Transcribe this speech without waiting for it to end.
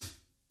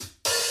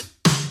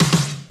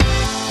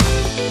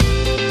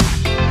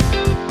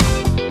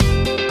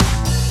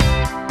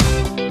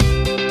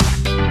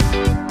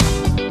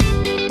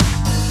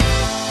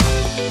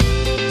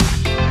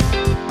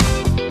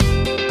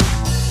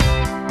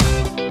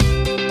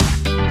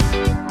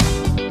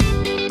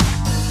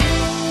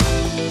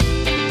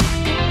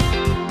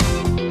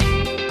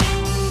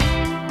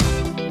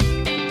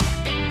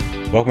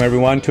Welcome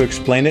everyone to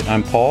Explain It.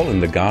 I'm Paul,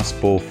 and the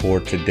gospel for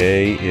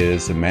today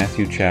is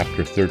Matthew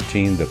chapter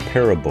 13, the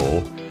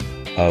parable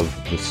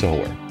of the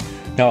sower.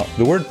 Now,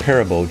 the word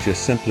parable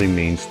just simply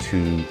means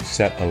to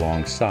set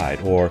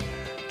alongside or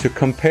to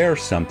compare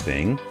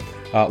something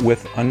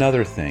with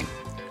another thing.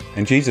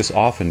 And Jesus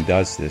often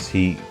does this.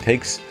 He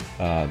takes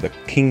the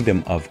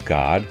kingdom of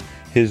God,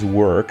 his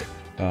work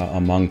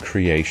among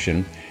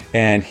creation,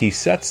 and he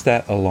sets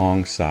that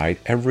alongside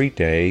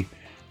everyday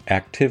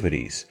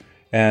activities.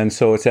 And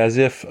so it's as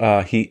if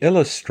he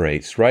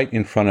illustrates right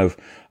in front of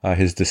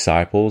his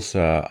disciples'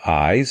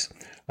 eyes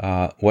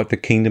what the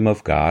kingdom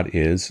of God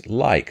is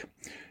like.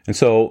 And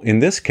so in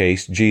this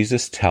case,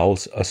 Jesus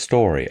tells a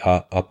story,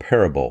 a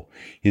parable.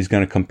 He's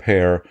going to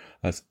compare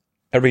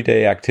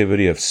everyday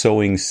activity of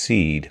sowing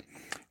seed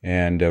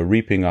and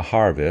reaping a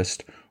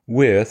harvest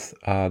with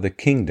the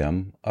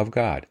kingdom of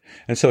God.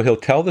 And so he'll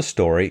tell the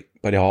story,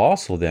 but he'll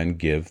also then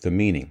give the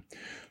meaning.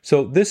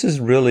 So this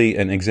is really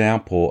an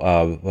example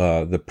of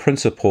the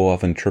principle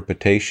of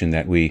interpretation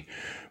that we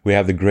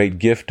have the great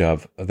gift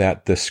of,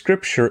 that the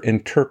Scripture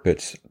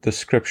interprets the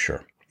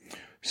Scripture.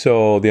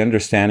 So the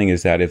understanding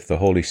is that if the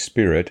Holy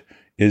Spirit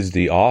is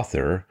the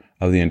author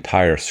of the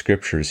entire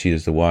Scriptures, he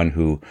is the one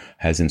who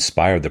has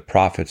inspired the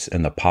prophets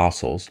and the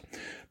apostles,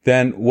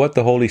 then what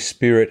the Holy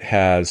Spirit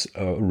has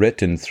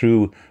written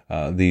through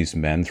these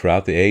men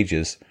throughout the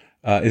ages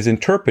is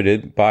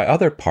interpreted by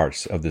other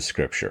parts of the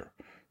Scripture.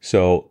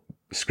 So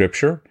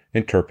Scripture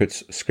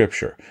interprets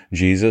Scripture.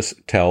 Jesus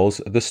tells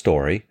the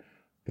story,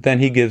 but then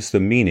he gives the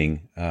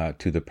meaning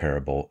to the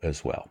parable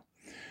as well.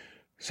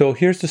 So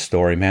here's the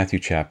story, Matthew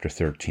chapter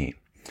 13.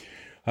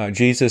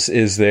 Jesus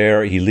is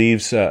there. He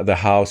leaves the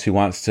house. He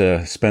wants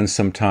to spend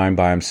some time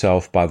by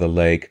himself by the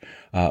lake,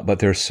 but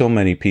there's so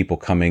many people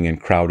coming and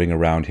crowding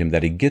around him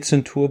that he gets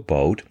into a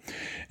boat,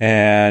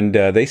 and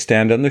they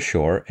stand on the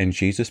shore, and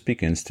Jesus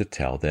begins to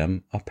tell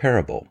them a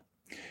parable.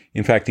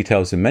 In fact, he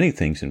tells them many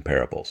things in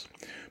parables.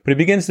 But he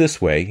begins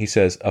this way. He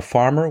says, a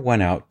farmer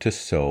went out to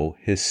sow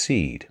his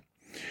seed.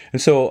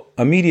 And so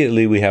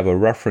immediately we have a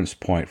reference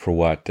point for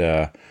what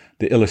the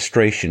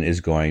illustration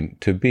is going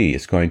to be.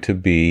 It's going to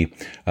be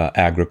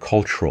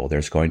agricultural.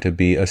 There's going to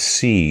be a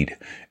seed,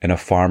 and a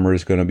farmer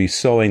is going to be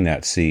sowing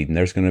that seed, and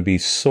there's going to be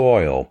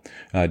soil,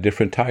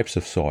 different types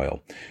of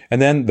soil. And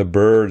then the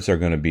birds are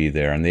going to be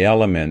there, and the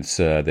elements,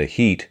 the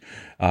heat,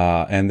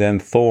 and then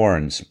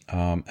thorns.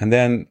 And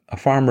then a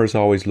farmer is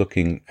always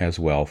looking as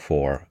well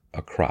for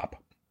a crop.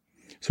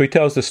 So he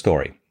tells the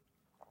story.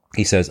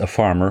 He says, a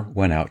farmer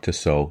went out to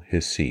sow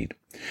his seed.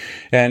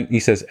 And he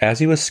says, as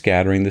he was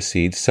scattering the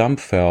seed, some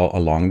fell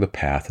along the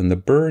path, and the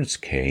birds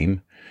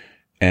came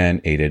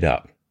and ate it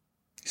up.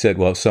 He said,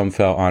 well, some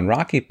fell on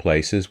rocky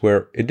places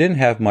where it didn't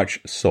have much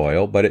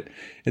soil, but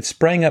it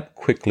sprang up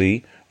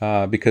quickly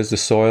because the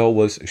soil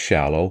was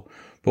shallow.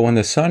 But when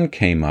the sun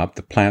came up,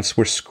 the plants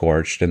were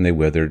scorched and they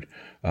withered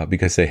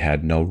because they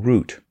had no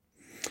root.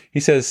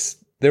 He says,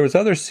 there was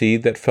other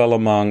seed that fell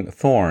among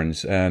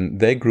thorns, and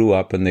they grew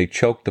up and they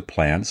choked the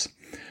plants.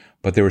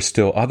 But there was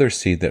still other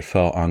seed that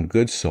fell on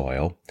good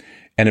soil,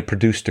 and it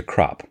produced a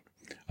crop,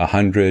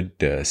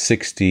 100,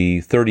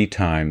 60, 30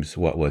 times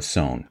what was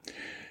sown.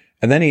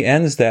 And then he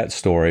ends that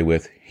story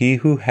with, he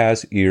who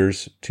has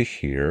ears to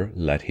hear,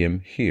 let him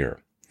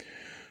hear.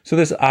 So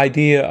this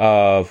idea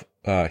of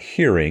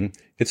hearing,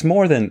 it's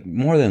more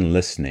than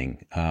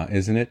listening,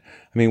 isn't it?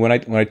 I mean, when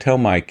I tell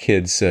my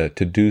kids to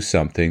do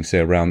something, say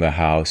around the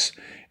house,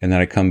 and then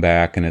I come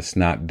back and it's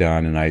not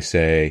done, and I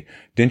say,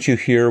 "Didn't you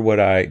hear what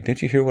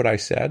I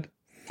said?"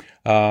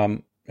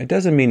 It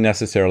doesn't mean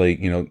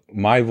necessarily,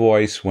 my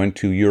voice went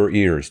to your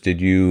ears. Did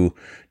you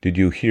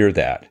hear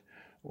that?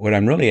 What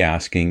I'm really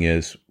asking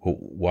is, well,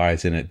 why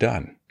isn't it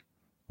done?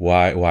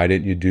 Why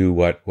didn't you do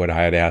what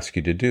I had asked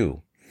you to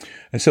do?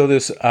 And so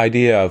this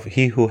idea of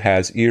he who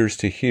has ears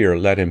to hear,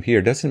 let him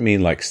hear, doesn't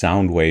mean like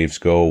sound waves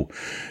go,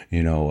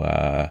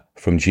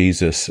 from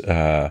Jesus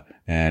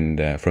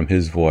and from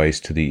his voice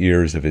to the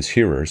ears of his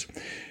hearers.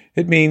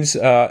 It means,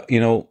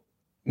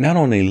 not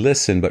only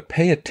listen, but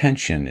pay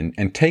attention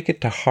and take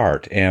it to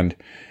heart and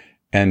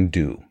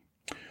do.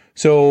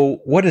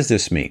 So what does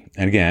this mean?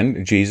 And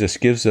again, Jesus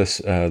gives us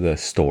the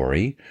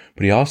story,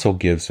 but he also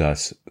gives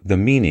us the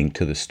meaning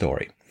to the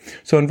story.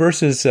 So in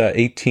verses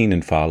 18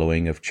 and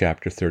following of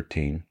chapter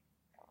 13,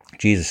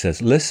 Jesus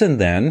says, listen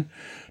then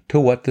to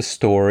what the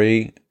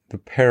story, the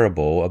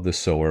parable of the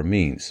sower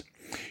means.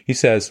 He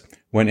says,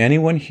 when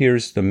anyone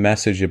hears the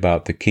message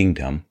about the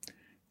kingdom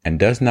and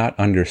does not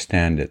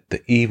understand it,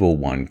 the evil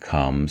one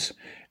comes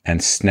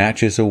and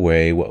snatches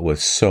away what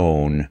was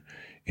sown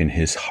in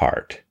his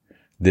heart.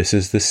 This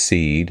is the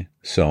seed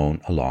sown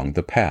along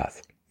the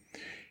path.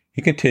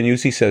 He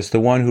continues, he says,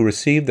 the one who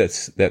received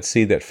that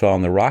seed that fell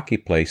on the rocky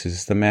places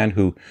is the man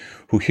who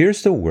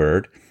hears the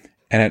word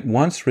and at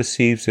once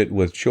receives it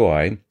with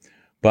joy,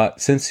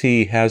 but since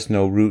he has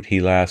no root,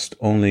 he lasts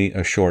only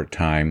a short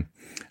time.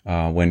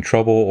 When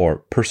trouble or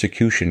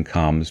persecution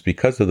comes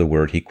because of the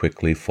word, he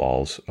quickly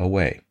falls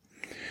away.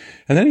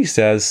 And then he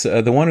says,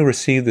 the one who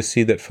received the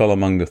seed that fell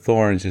among the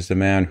thorns is the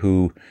man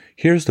who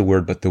hears the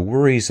word, but the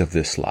worries of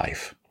this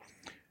life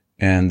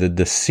and the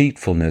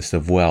deceitfulness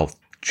of wealth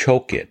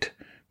choke it,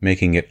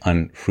 making it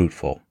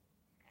unfruitful.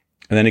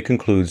 And then he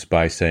concludes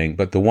by saying,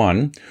 but the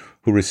one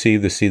who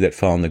received the seed that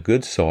fell on the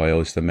good soil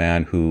is the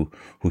man who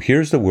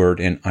hears the word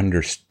and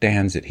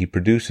understands it. He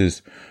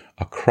produces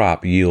a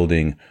crop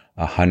yielding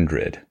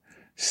 100,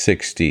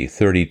 60,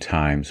 30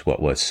 times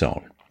what was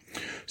sown.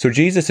 So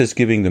Jesus is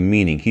giving the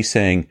meaning. He's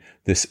saying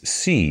this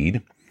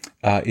seed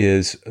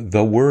is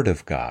the Word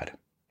of God.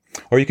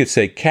 Or you could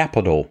say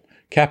capital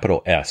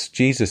S.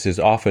 Jesus is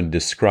often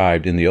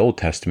described in the Old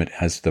Testament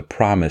as the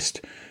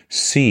promised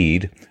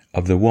seed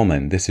of the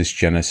woman. This is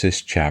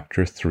Genesis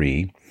chapter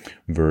 3,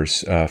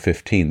 verse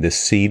 15. This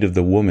seed of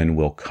the woman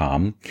will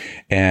come,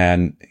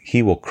 and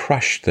he will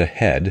crush the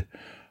head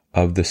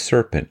of the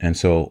serpent. And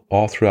so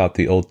all throughout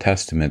the Old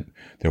Testament,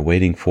 they're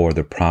waiting for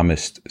the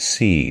promised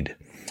seed,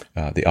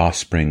 the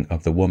offspring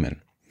of the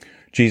woman.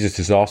 Jesus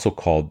is also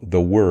called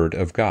the Word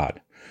of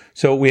God.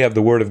 So we have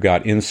the Word of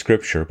God in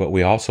Scripture, but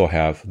we also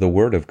have the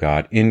Word of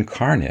God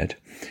incarnate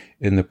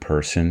in the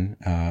person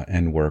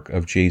and work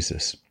of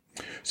Jesus.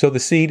 So the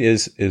seed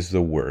is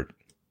the Word.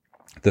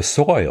 The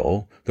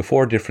soil, the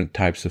 4 different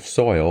types of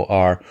soil,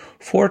 are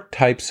 4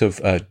 types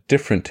of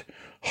different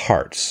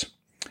hearts.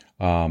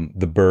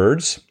 The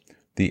birds,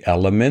 the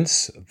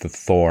elements, the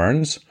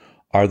thorns,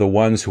 are the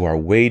ones who are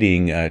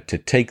waiting to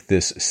take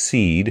this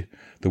seed,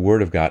 the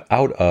Word of God,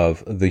 out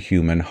of the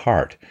human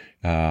heart.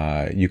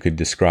 You could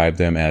describe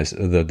them as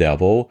the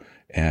devil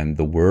and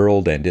the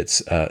world and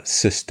its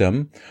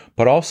system,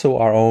 but also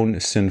our own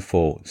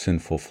sinful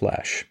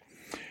flesh.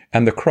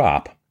 And the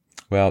crop,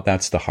 well,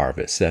 that's the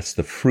harvest. That's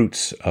the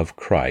fruits of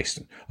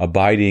Christ,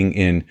 abiding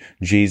in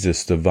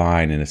Jesus the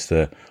vine, and it's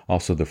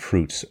also the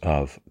fruits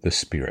of the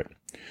Spirit.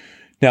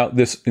 Now,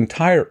 this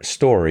entire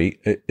story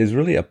is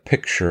really a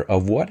picture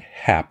of what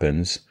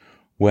happens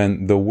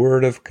when the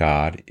Word of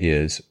God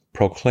is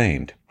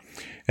proclaimed.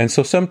 And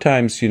so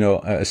sometimes,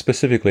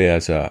 specifically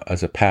as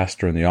a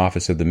pastor in the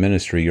office of the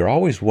ministry, you're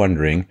always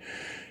wondering,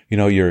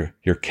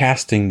 you're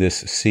casting this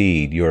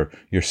seed,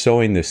 you're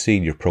sowing this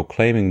seed, you're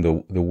proclaiming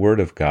the Word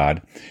of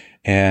God,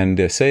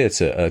 and say it's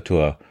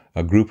to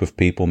a group of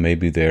people,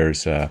 maybe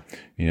there's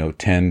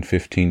 10,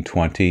 15,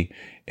 20,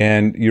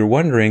 and you're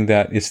wondering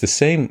that it's the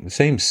same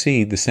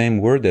seed, the same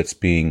word that's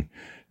being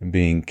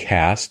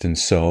cast and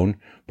sown,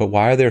 but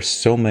why are there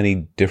so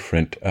many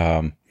different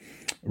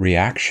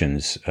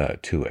reactions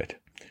to it?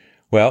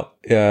 Well,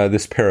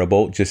 this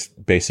parable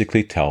just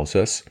basically tells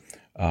us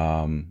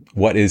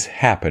what is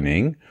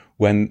happening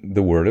when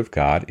the Word of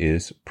God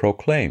is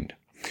proclaimed.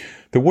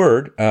 The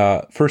Word,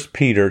 1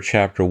 Peter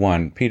chapter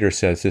 1, Peter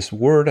says, this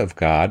Word of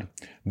God,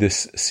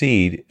 this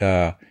seed,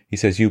 he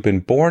says, you've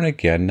been born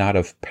again, not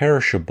of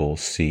perishable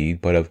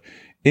seed, but of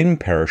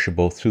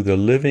imperishable through the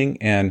living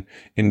and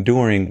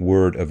enduring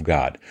Word of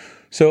God.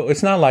 So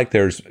it's not like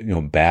there's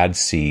bad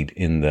seed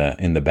in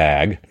the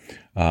bag.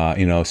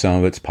 Some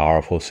of it's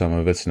powerful, some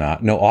of it's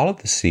not. No, all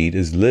of the seed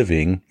is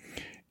living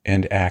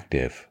and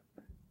active.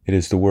 It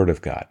is the Word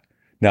of God.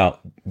 Now,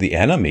 the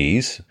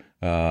enemies,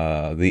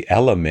 the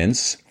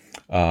elements,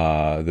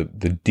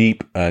 the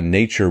deep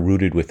nature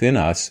rooted within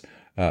us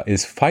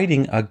is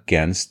fighting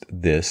against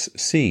this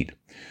seed.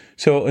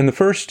 So in the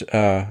first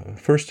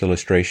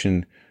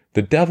illustration,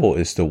 the devil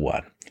is the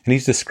one, and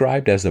he's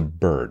described as a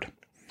bird.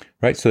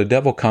 Right, so the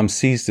devil comes,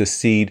 sees this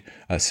seed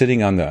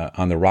sitting on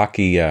the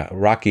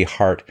rocky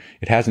heart.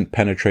 It hasn't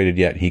penetrated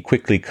yet. He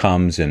quickly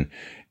comes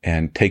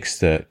and takes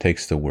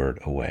the word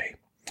away.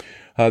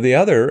 The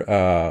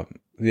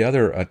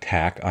other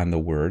attack on the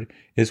word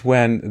is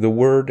when the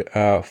word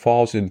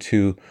falls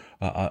into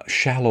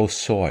shallow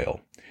soil,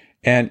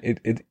 and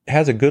it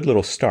has a good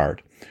little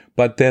start,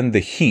 but then the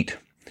heat.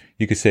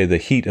 You could say the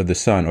heat of the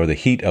sun or the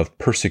heat of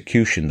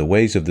persecution, the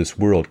ways of this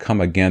world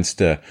come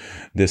against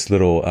this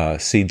little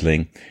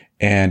seedling,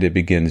 and it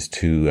begins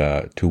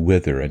to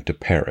wither and to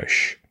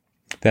perish.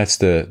 That's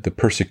the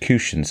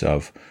persecutions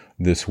of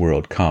this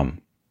world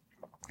come.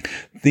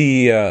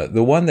 The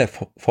one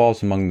that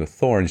falls among the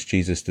thorns,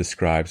 Jesus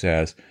describes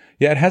as,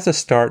 it has a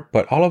start,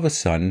 but all of a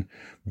sudden,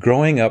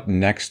 growing up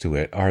next to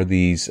it are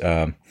these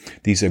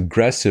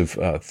aggressive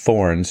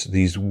thorns,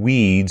 these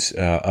weeds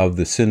of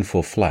the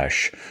sinful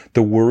flesh,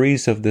 the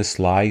worries of this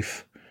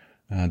life,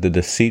 the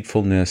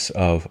deceitfulness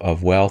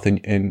of wealth,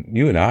 and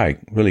you and I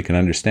really can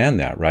understand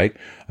that, right?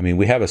 I mean,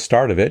 we have a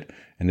start of it,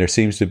 and there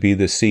seems to be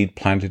the seed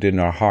planted in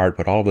our heart,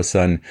 but all of a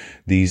sudden,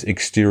 these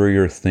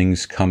exterior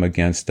things come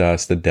against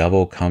us, the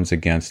devil comes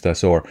against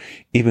us, or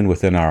even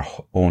within our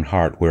own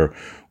heart, we're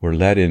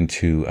led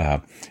into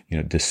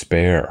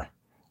despair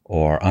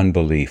or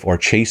unbelief or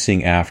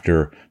chasing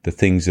after the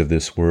things of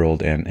this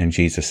world, and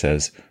Jesus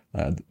says,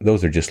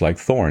 those are just like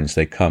thorns.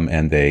 They come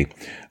and they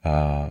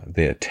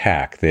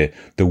attack.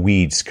 The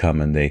weeds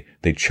come and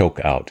they choke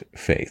out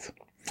faith.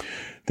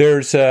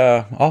 There's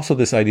also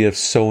this idea of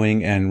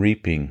sowing and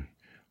reaping.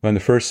 Well, in the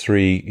first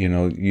three,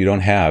 you don't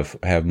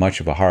have much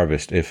of a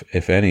harvest,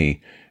 if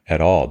any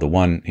at all. The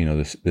one,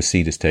 the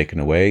seed is taken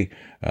away.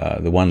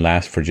 The one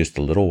lasts for just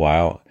a little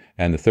while.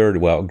 And the third,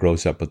 it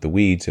grows up with the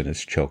weeds and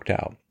is choked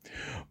out.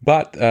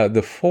 But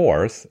the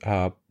fourth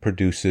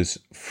produces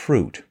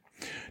fruit.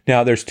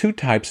 Now, there's two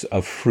types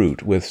of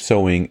fruit with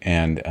sowing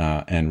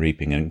and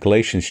reaping. And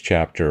Galatians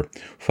chapter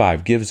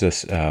 5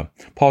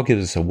 Paul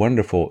gives us a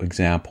wonderful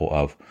example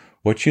of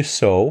what you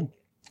sow,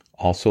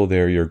 also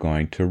there you're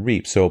going to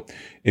reap. So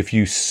if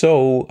you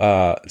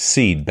sow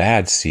seed,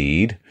 bad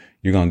seed,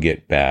 you're going to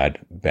get bad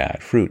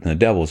fruit. And the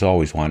devil's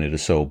always wanted to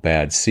sow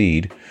bad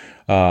seed.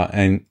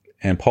 And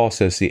Paul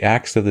says the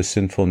acts of the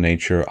sinful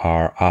nature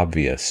are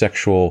obvious: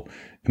 sexual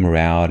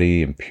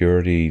immorality,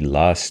 impurity,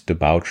 lust,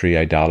 debauchery,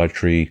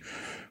 idolatry,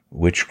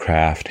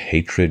 witchcraft,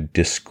 hatred,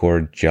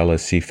 discord,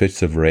 jealousy,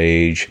 fits of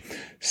rage,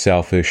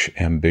 selfish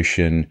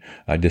ambition,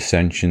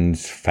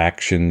 dissensions,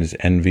 factions,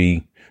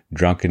 envy,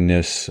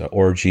 drunkenness,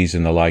 orgies,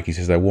 and the like. He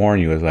says, I warn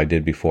you, as I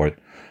did before,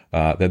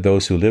 that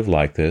those who live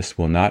like this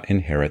will not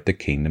inherit the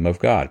kingdom of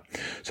God.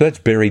 So that's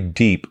buried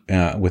deep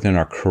within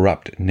our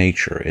corrupt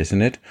nature,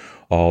 isn't it?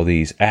 All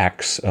these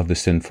acts of the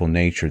sinful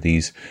nature,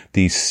 these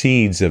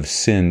seeds of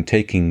sin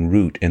taking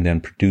root and then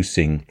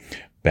producing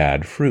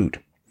bad fruit.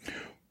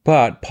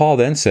 But Paul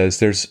then says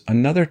there's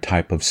another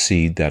type of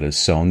seed that is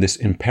sown, this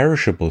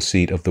imperishable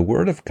seed of the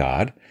Word of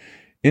God,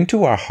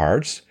 into our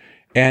hearts,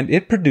 and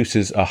it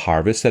produces a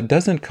harvest that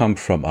doesn't come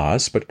from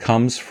us, but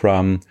comes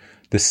from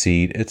the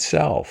seed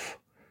itself.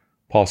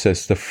 Paul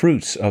says the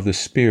fruits of the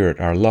Spirit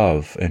are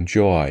love and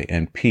joy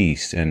and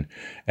peace and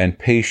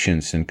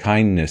patience and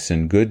kindness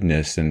and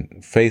goodness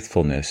and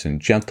faithfulness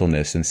and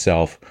gentleness and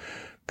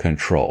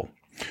self-control.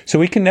 So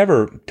we can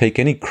never take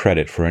any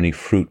credit for any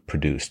fruit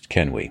produced,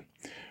 can we?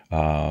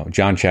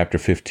 John chapter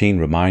 15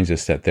 reminds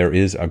us that there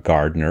is a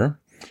gardener,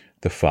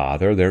 the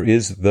Father. There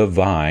is the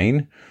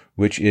vine,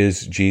 which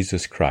is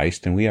Jesus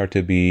Christ, and we are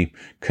to be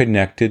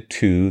connected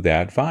to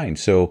that vine.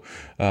 So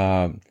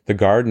the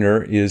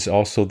gardener is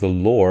also the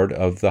Lord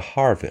of the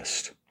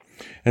harvest.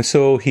 And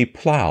so he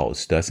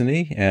plows, doesn't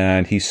he?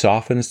 And he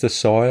softens the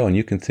soil. And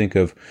you can think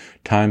of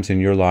times in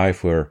your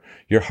life where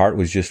your heart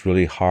was just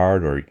really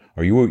hard,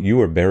 or you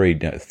were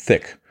buried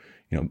thick,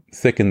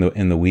 thick in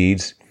the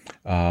weeds.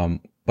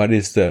 But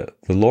it's the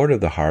Lord of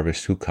the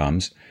harvest who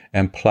comes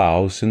and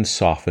plows and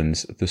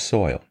softens the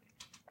soil.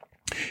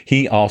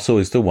 He also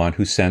is the one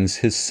who sends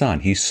his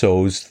Son. He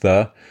sows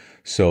the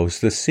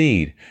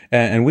seed.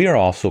 And we are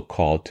also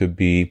called to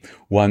be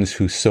ones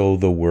who sow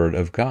the Word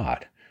of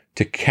God,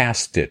 to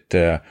cast it,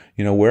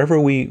 wherever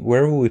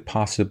we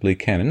possibly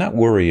can, and not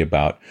worry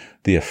about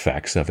the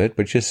effects of it,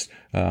 but just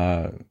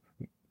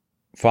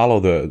follow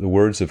the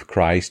words of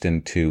Christ,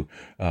 and to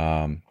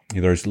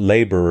there's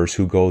laborers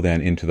who go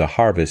then into the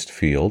harvest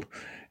field,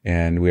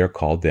 and we are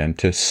called then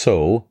to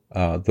sow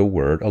the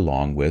word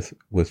along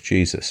with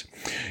Jesus.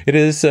 It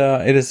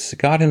is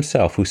God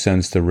himself who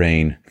sends the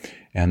rain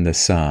and the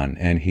sun,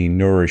 and he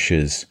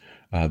nourishes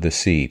the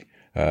seed.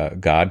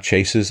 God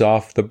chases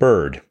off the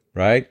bird,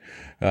 right?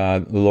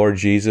 The Lord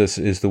Jesus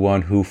is the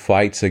one who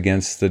fights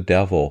against the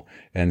devil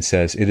and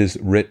says, "It is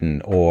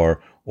written," or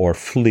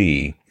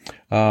flee.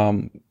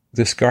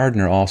 This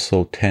gardener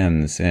also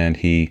tends and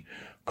he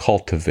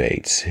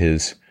cultivates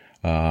his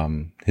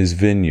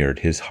vineyard,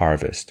 his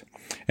harvest.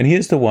 And he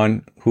is the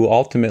one who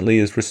ultimately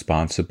is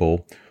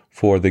responsible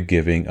for the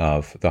giving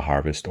of the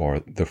harvest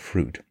or the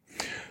fruit.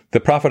 The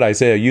prophet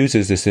Isaiah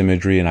uses this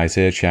imagery in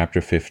Isaiah chapter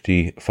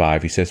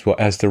 55. He says, "Well,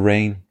 as the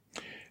rain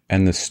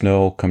and the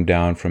snow come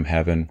down from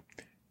heaven,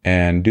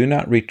 and do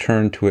not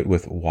return to it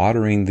with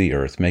watering the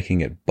earth,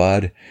 making it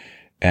bud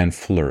and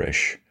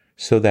flourish,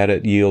 so that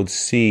it yields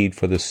seed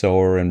for the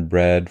sower and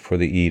bread for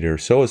the eater,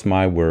 so is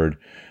my word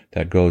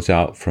that goes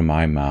out from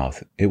my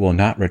mouth. It will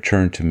not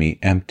return to me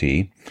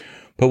empty,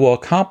 but will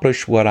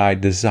accomplish what I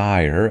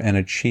desire and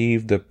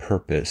achieve the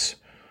purpose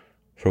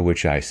for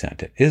which I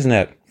sent it." Isn't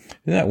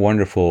that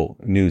wonderful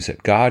news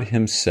that God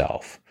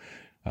himself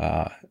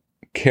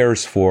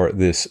cares for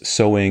this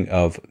sowing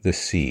of the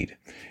seed,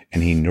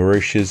 and he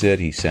nourishes it.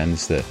 He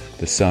sends the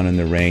sun and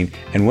the rain,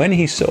 and when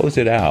he sows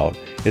it out,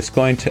 it's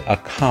going to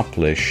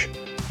accomplish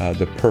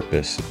the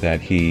purpose that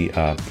he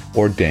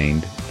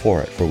ordained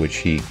for it, for which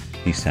he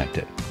sent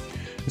it.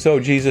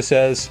 So Jesus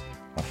says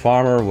a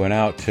farmer went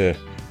out to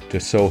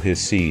sow his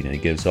seed, and he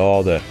gives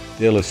all the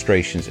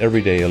illustrations,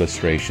 everyday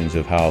illustrations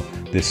of how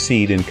this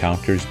seed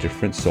encounters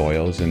different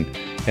soils and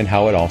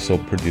how it also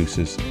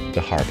produces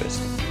the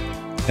harvest.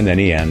 And then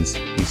he ends,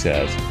 he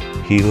says,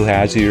 "He who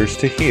has ears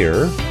to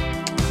hear,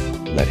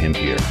 let him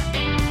hear."